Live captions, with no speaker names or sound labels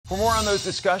For more on those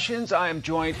discussions, I am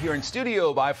joined here in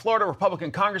studio by Florida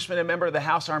Republican Congressman and member of the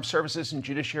House Armed Services and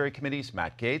Judiciary Committees,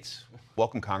 Matt Gaetz.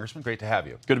 Welcome, Congressman. Great to have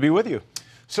you. Good to be with you.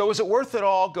 So is it worth it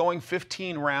all going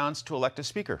 15 rounds to elect a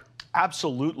speaker?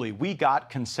 Absolutely. We got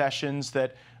concessions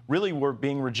that really were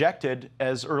being rejected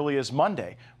as early as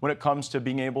Monday when it comes to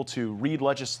being able to read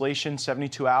legislation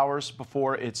 72 hours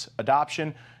before its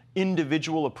adoption,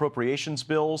 individual appropriations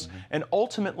bills, and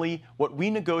ultimately what we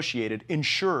negotiated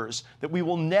ensures that we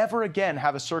will never again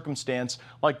have a circumstance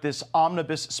like this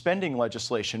omnibus spending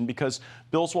legislation, because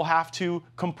bills will have to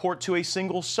comport to a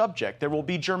single subject. There will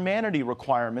be germanity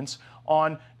requirements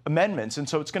on amendments, and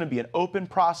so it's going to be an open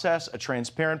process, a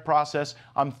transparent process.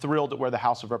 I'm thrilled at where the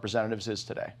House of Representatives is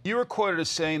today. You were quoted as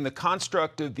saying the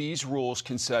construct of these rules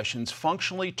concessions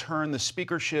functionally turn the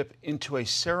speakership into a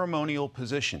ceremonial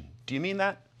position. Do you mean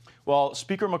that? Well,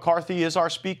 Speaker McCarthy is our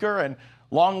speaker, and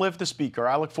long live the speaker.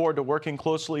 I look forward to working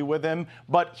closely with him,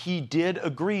 but he did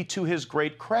agree, to his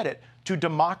great credit, to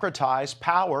democratize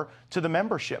power to the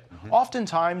membership.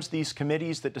 Oftentimes, these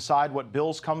committees that decide what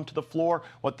bills come to the floor,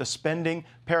 what the spending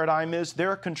paradigm is,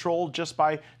 they're controlled just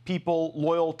by people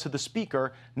loyal to the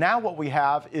speaker. Now what we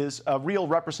have is a real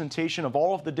representation of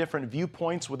all of the different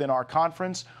viewpoints within our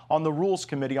conference. On the Rules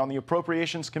Committee, on the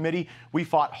Appropriations Committee, we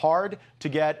fought hard to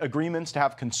get agreements to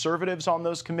have conservatives on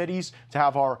those committees, to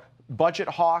have our budget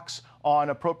hawks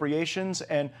on appropriations,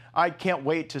 and I can't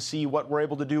wait to see what we're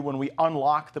able to do when we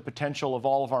unlock the potential of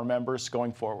all of our members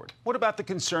going forward. What about the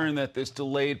concern that this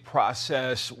delayed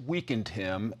process weakened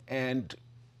him? And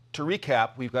to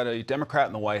recap, we've got a Democrat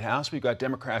in the White House, we've got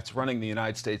Democrats running the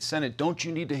United States Senate. Don't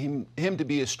you need him to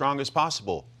be as strong as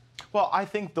possible? Well, I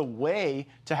think the way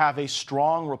to have a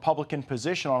strong Republican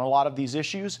position on a lot of these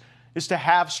issues is to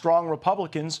have strong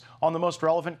Republicans on the most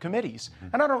relevant committees.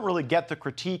 And I don't really get the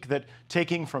critique that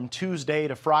taking from Tuesday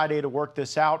to Friday to work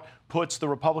this out puts the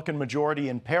Republican majority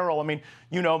in peril. I mean,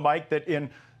 you know, Mike, that in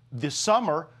the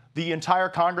summer, the entire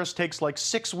Congress takes like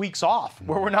 6 weeks off,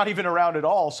 where we're not even around at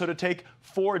all. So to take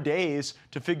 4 days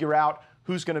to figure out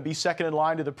who's going to be second in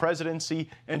line to the presidency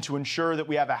and to ensure that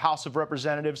we have a House of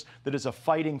Representatives that is a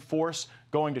fighting force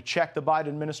going to check the Biden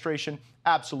administration,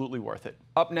 absolutely worth it.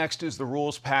 Up next is the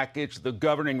rules package, the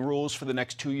governing rules for the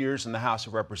next 2 years in the House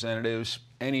of Representatives.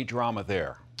 Any drama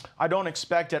there? I don't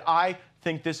expect it. I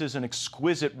think this is an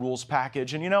exquisite rules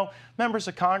package. And, you know, members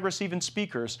of Congress, even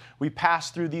speakers, we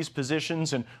pass through these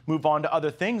positions and move on to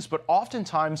other things. But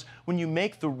oftentimes, when you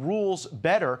make the rules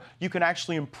better, you can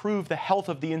actually improve the health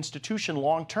of the institution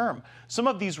long term. Some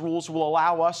of these rules will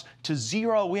allow us to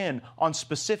zero in on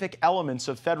specific elements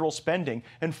of federal spending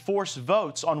and force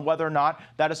votes on whether or not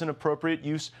that is an appropriate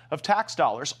use of tax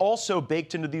dollars. Also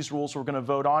baked into these rules we're going to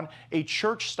vote on a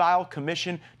church-style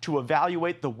commission to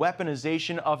evaluate the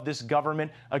weaponization of this government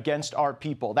against our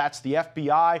people. That's the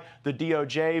FBI, the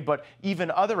DOJ, but even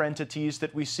other entities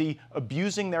that we see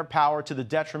abusing their power to the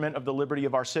detriment of the liberty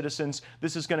of our citizens.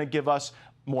 This is going to give us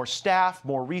more staff,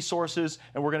 more resources,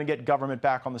 and we're going to get government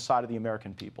back on the side of the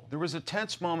American people. There was a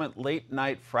tense moment late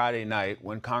night Friday night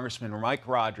when Congressman Mike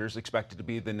Rogers, expected to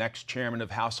be the next chairman of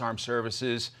House Armed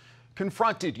Services,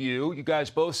 confronted you. You guys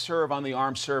both serve on the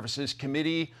Armed Services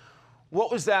Committee. What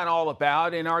was that all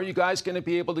about, and are you guys going to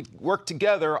be able to work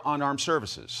together on armed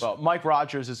services? Well, Mike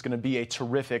Rogers is going to be a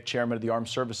terrific chairman of the Armed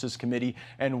Services Committee,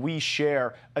 and we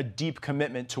share a deep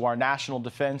commitment to our national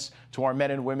defense, to our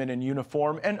men and women in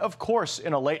uniform. And of course,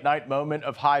 in a late night moment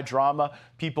of high drama,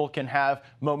 people can have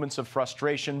moments of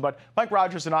frustration. But Mike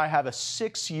Rogers and I have a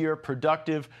 6-year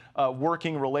productive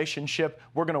working relationship.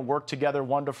 We're going to work together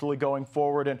wonderfully going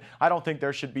forward, and I don't think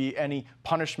there should be any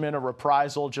punishment or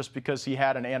reprisal just because he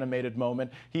had an animated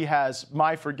moment. He has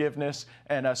my forgiveness,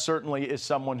 and certainly is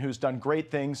someone who's done great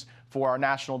things for our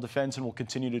national defense and will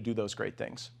continue to do those great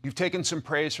things. You've taken some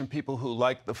praise from people who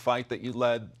liked the fight that you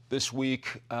led this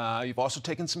week. You've also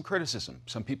taken some criticism.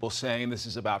 Some people saying this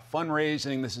is about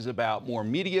fundraising, this is about more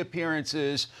media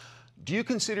appearances. Do you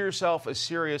consider yourself a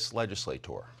serious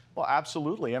legislator? Well,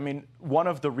 absolutely. I mean, one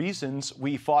of the reasons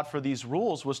we fought for these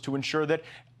rules was to ensure that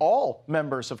all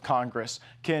members of Congress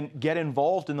can get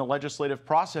involved in the legislative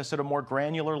process at a more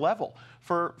granular level.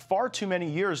 For far too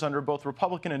many years under both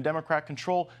Republican and Democrat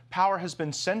control, power has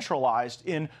been centralized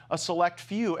in a select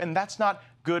few, and that's not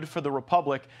good for the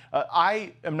republic.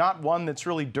 I am not one that's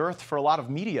really dearth for a lot of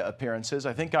media appearances.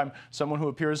 I think I'm someone who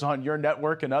appears on your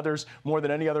network and others more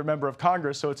than any other member of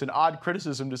Congress, so it's an odd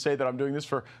criticism to say that I'm doing this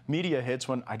for media hits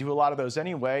when I do a lot of those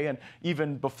anyway. And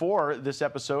even before this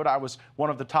episode, I was one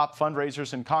of the top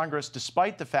fundraisers in Congress,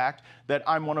 despite the fact that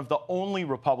I'm one of the only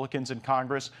Republicans in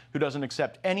Congress who doesn't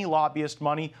accept any lobbyist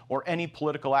money or any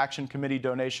political action committee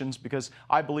donations, because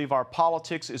I believe our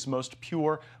politics is most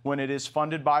pure when it is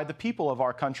funded by the people of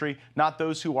our country, not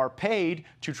those who are paid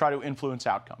to try to influence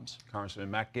outcomes.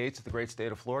 Congressman Matt Gaetz of the great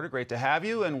state of Florida, great to have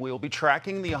you, and we'll be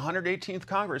tracking the 118th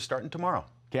Congress starting tomorrow.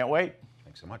 Can't wait.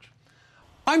 Thanks so much.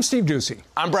 I'm Steve Ducey.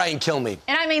 I'm Brian Kilmeade.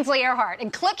 And I'm Ainsley Earhart.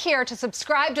 And click here to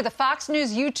subscribe to the Fox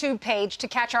News YouTube page to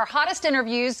catch our hottest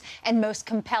interviews and most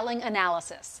compelling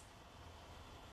analysis.